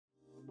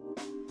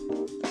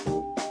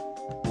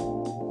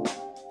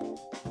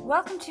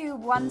Welcome to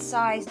One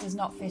Size Does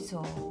Not Fit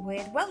All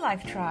with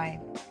Wildlife Tribe.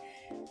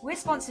 We're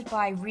sponsored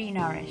by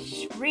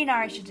Renourish.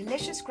 Renourish are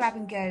delicious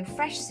grab-and-go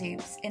fresh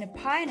soups in a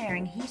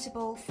pioneering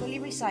heatable, fully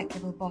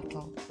recyclable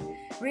bottle.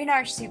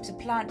 Renourish soups are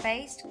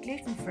plant-based,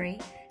 gluten-free,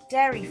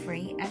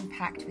 dairy-free and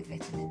packed with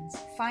vitamins.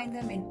 Find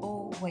them in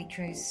all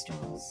Waitrose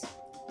stores.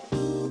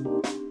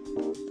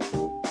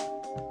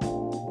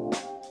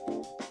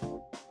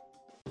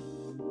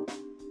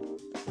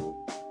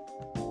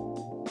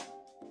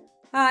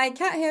 Hi,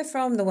 Kat here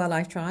from the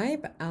Wildlife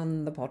Tribe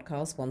and the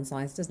podcast One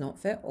Size Does Not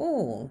Fit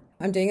All.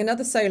 I'm doing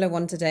another solo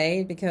one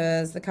today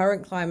because the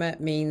current climate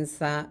means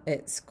that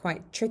it's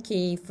quite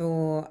tricky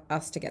for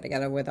us to get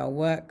together with our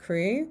work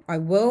crew. I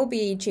will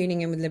be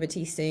tuning in with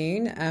Liberty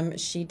soon.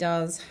 She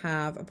does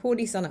have a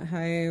poorly son at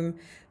home,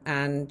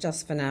 and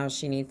just for now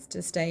she needs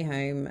to stay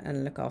home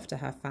and look after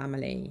her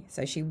family.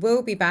 So she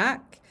will be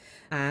back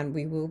and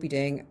we will be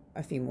doing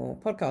a few more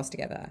podcasts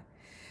together.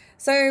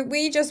 So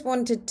we just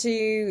wanted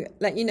to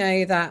let you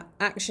know that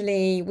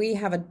actually we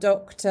have a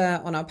doctor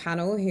on our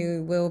panel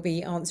who will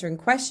be answering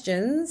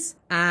questions.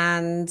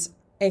 And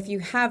if you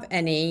have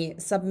any,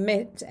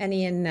 submit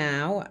any in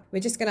now. We're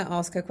just going to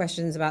ask her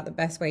questions about the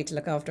best way to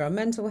look after our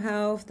mental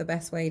health, the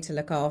best way to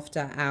look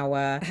after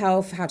our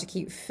health, how to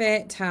keep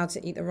fit, how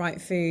to eat the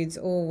right foods,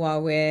 all while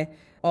we're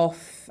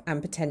off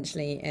and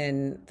potentially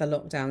in the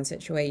lockdown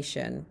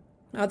situation.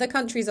 Other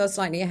countries are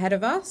slightly ahead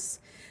of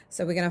us.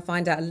 So we're going to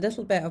find out a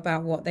little bit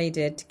about what they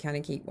did to kind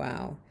of keep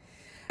well.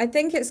 I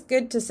think it's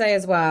good to say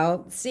as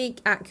well, seek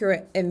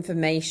accurate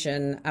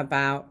information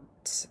about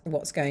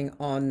what's going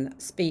on.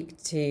 Speak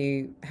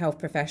to health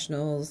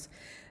professionals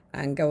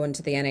and go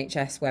onto the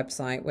NHS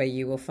website where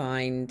you will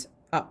find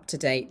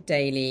up-to-date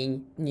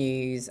daily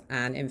news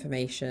and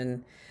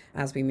information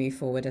as we move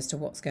forward as to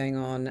what's going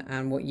on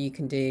and what you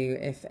can do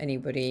if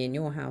anybody in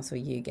your house or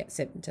you get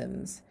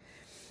symptoms.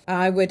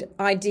 I would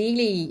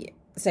ideally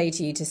say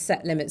to you to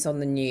set limits on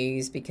the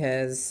news,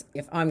 because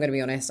if I'm going to be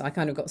honest, I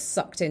kind of got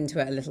sucked into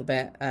it a little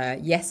bit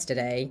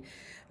yesterday,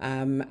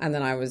 and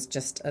then I was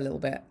just a little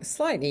bit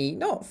slightly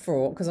not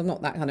fraught, because I'm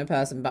not that kind of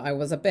person, but I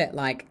was a bit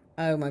like,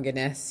 oh my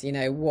goodness, you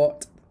know,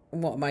 what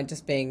am I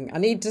just being, I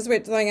need to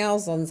switch something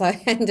else on. So I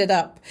ended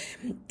up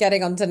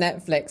getting onto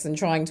Netflix and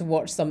trying to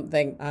watch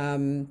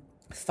something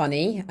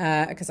funny,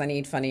 because I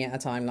need funny at a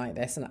time like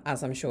this, and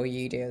as I'm sure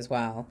you do as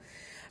well.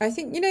 I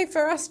think, you know,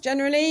 for us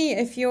generally,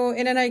 if you're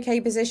in an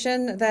okay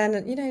position,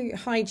 then, you know,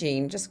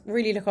 hygiene, just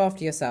really look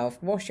after yourself,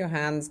 wash your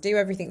hands, do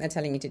everything they're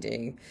telling you to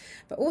do,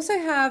 but also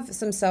have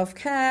some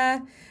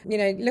self-care, you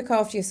know, look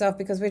after yourself,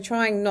 because we're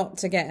trying not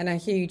to get in a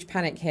huge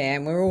panic here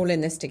and we're all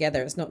in this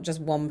together. It's not just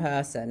one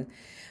person.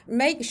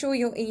 Make sure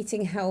you're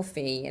eating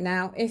healthy.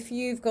 Now, if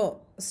you've got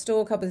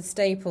store cupboard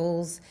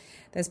staples,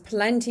 there's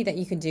plenty that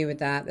you can do with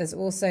that. There's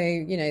also,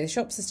 you know, the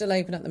shops are still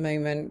open at the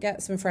moment.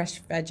 Get some fresh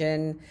veg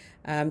in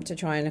to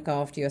try and look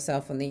after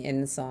yourself on the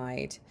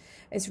inside.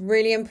 It's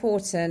really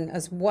important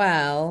as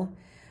well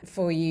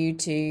for you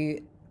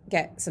to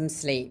get some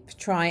sleep.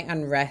 Try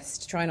and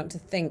rest. Try not to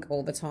think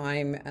all the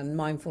time, and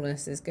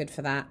mindfulness is good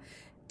for that.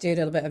 Do a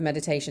little bit of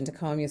meditation to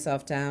calm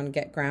yourself down,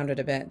 get grounded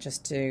a bit,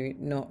 just to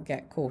not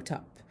get caught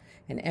up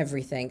in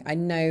everything. I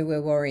know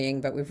we're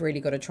worrying, but we've really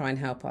got to try and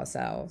help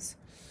ourselves.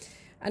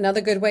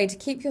 Another good way to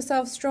keep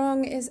yourself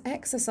strong is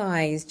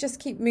exercise. Just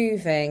keep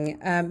moving.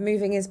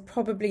 Moving is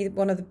probably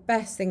one of the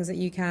best things that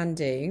you can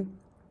do.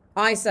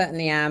 I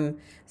certainly am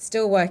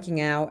still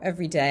working out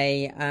every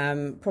day,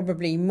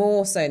 probably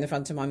more so in the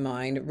front of my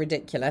mind.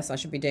 Ridiculous. I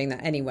should be doing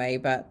that anyway,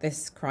 but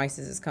this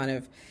crisis is kind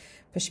of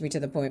pushing me to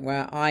the point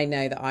where I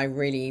know that I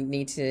really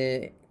need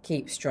to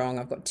keep strong.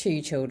 I've got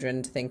 2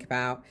 children to think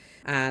about,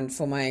 and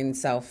for my own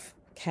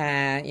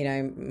self-care, you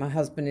know, my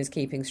husband is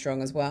keeping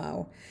strong as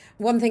well.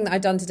 One thing that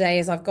I've done today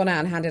is I've gone out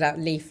and handed out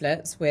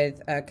leaflets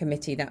with a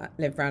committee that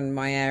live around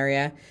my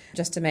area,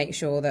 just to make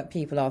sure that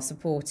people are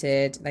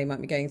supported. They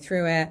might be going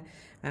through it,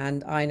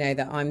 and I know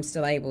that I'm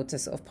still able to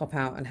sort of pop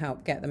out and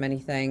help get them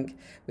anything.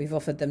 We've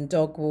offered them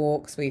dog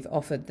walks, we've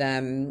offered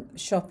them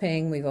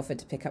shopping, we've offered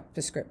to pick up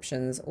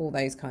prescriptions, all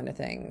those kind of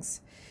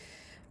things.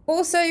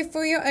 Also,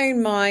 for your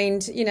own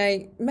mind, you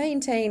know,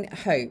 maintain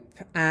hope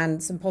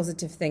and some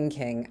positive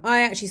thinking.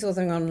 I actually saw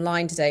something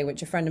online today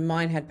which a friend of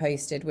mine had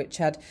posted, which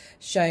had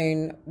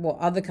shown what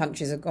other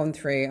countries have gone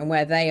through and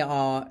where they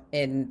are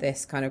in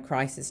this kind of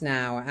crisis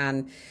now.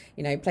 And,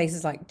 you know,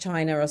 places like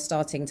China are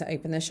starting to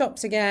open their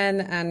shops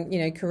again, and, you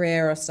know,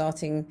 Korea are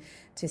starting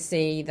to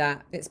see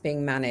that it's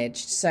being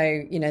managed. So,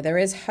 you know, there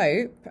is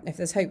hope. If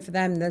there's hope for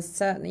them, there's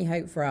certainly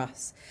hope for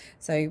us.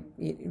 So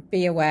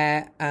be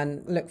aware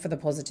and look for the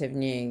positive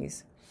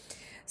news.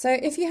 So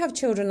if you have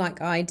children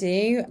like I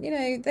do, you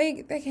know,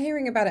 they're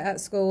hearing about it at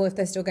school if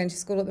they're still going to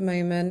school at the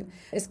moment.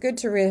 It's good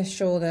to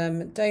reassure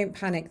them. Don't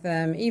panic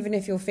them. Even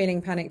if you're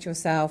feeling panicked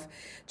yourself,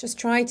 just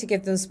try to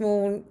give them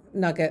small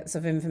nuggets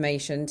of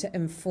information to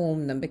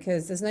inform them,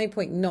 because there's no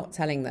point not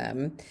telling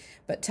them,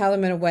 but tell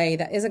them in a way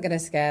that isn't going to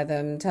scare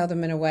them. Tell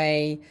them in a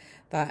way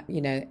that,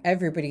 you know,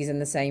 everybody's in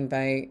the same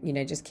boat. You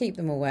know, just keep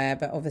them aware.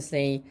 But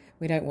obviously,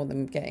 we don't want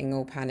them getting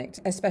all panicked,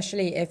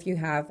 especially if you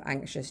have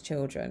anxious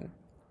children.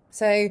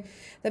 So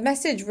the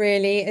message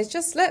really is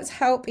just let's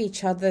help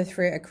each other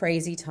through a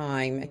crazy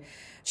time.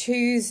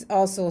 Choose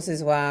our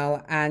sources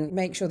well and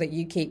make sure that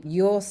you keep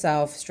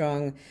yourself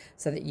strong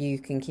so that you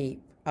can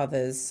keep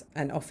others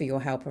and offer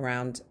your help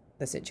around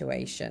the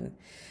situation.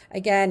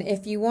 Again,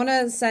 if you want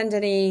to send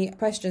any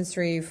questions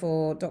through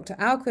for Dr.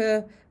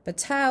 Alka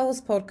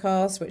Patel's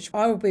podcast, which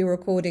I will be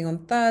recording on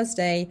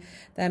Thursday,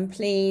 then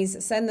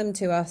please send them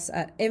to us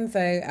at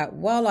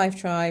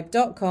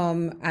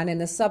info@wildlifetribe.com and in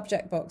the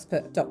subject box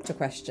put Doctor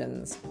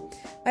Questions.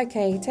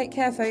 Okay, take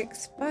care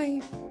folks.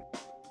 Bye.